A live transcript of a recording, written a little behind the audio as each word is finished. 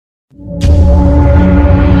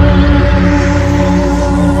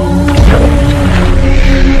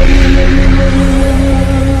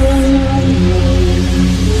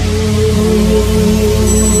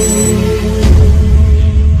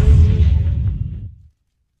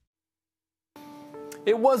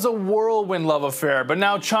It was a whirlwind love affair, but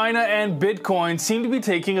now China and Bitcoin seem to be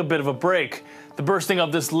taking a bit of a break. The bursting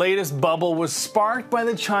of this latest bubble was sparked by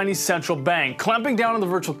the Chinese central bank clamping down on the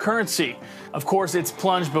virtual currency. Of course, it's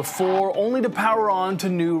plunged before, only to power on to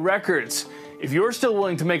new records. If you're still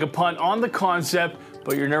willing to make a punt on the concept,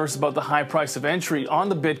 but you're nervous about the high price of entry on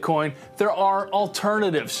the Bitcoin, there are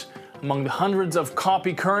alternatives. Among the hundreds of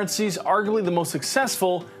copy currencies, arguably the most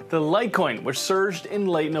successful, the Litecoin, which surged in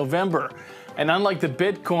late November. And unlike the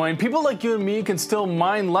Bitcoin, people like you and me can still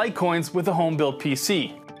mine Litecoins with a home-built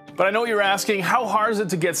PC. But I know you're asking, how hard is it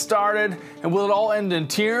to get started? And will it all end in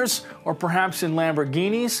tears? Or perhaps in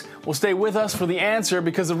Lamborghinis? Well, stay with us for the answer,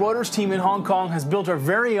 because the Reuters team in Hong Kong has built our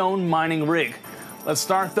very own mining rig. Let's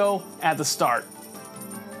start, though, at the start.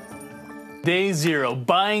 Day 0,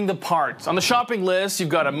 buying the parts. On the shopping list, you've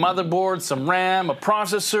got a motherboard, some RAM, a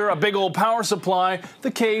processor, a big old power supply, the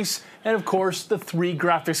case, and of course, the 3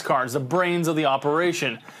 graphics cards, the brains of the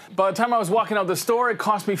operation. By the time I was walking out the store, it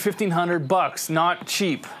cost me $1,500, not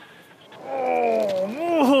cheap.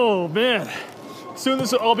 Oh man. Soon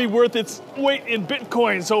this will all be worth its weight in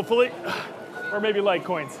Bitcoins, hopefully. Or maybe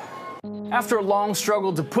Litecoins. After a long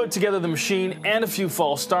struggle to put together the machine and a few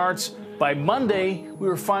false starts, by Monday, we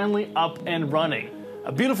were finally up and running.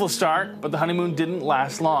 A beautiful start, but the honeymoon didn't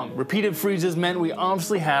last long. Repeated freezes meant we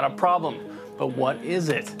obviously had a problem. But what is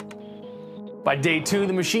it? By day 2,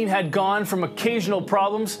 the machine had gone from occasional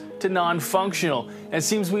problems to non-functional, and it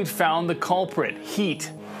seems we'd found the culprit,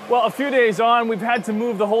 heat. Well, a few days on, we've had to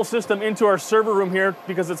move the whole system into our server room here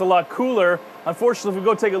because it's a lot cooler. Unfortunately, if we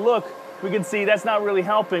go take a look, we can see that's not really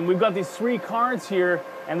helping. We've got these 3 cards here,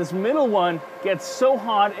 and this middle one gets so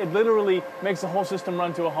hot, it literally makes the whole system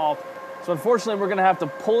run to a halt. So unfortunately, we're gonna have to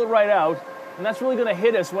pull it right out, and that's really gonna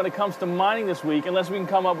hit us when it comes to mining this week, unless we can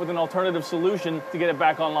come up with an alternative solution to get it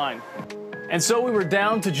back online. And so we were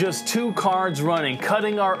down to just 2 cards running,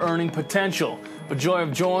 cutting our earning potential. But joy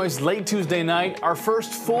of joys, late Tuesday night, our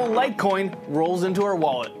first full Litecoin rolls into our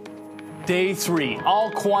wallet. Day 3,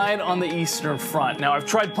 all quiet on the Eastern Front. Now, I've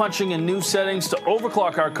tried punching in new settings to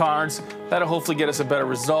overclock our cards. That'll hopefully get us a better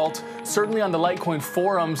result. Certainly on the Litecoin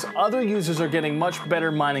forums, other users are getting much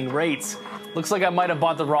better mining rates. Looks like I might have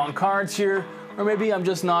bought the wrong cards here, or maybe I'm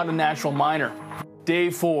just not a natural miner.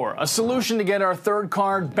 Day 4, a solution to get our 3rd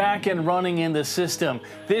card back and running in the system.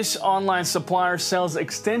 This online supplier sells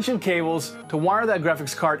extension cables to wire that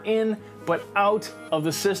graphics card in, but out of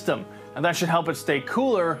the system. And that should help it stay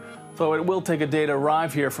cooler, though it will take a day to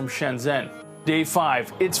arrive here from Shenzhen. Day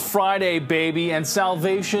 5, it's Friday, baby, and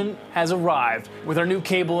salvation has arrived. With our new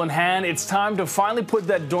cable in hand, it's time to finally put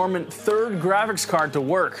that dormant 3rd graphics card to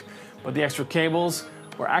work. But the extra cables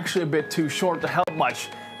were actually a bit too short to help much.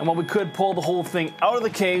 And while we could pull the whole thing out of the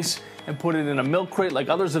case and put it in a milk crate like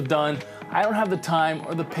others have done, I don't have the time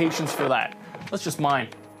or the patience for that. Let's just mine.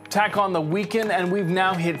 Tack on the weekend, and we've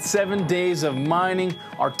now hit 7 days of mining.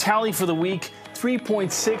 Our tally for the week,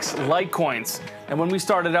 3.6 Litecoins. And when we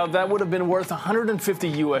started out, that would have been worth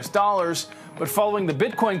 $150 US, but following the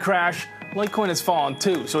Bitcoin crash, Litecoin has fallen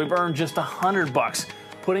too, so we've earned just $100,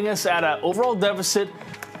 putting us at an overall deficit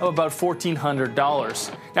of about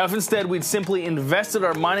 $1,400. Now, if instead we'd simply invested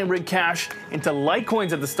our mining rig cash into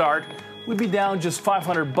Litecoins at the start, we'd be down just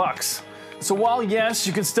 $500. So while yes,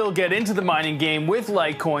 you can still get into the mining game with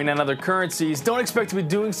Litecoin and other currencies, don't expect to be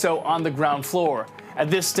doing so on the ground floor. At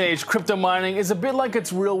this stage, crypto mining is a bit like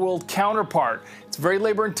its real-world counterpart. It's very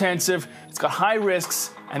labor-intensive, it's got high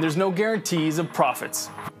risks, and there's no guarantees of profits.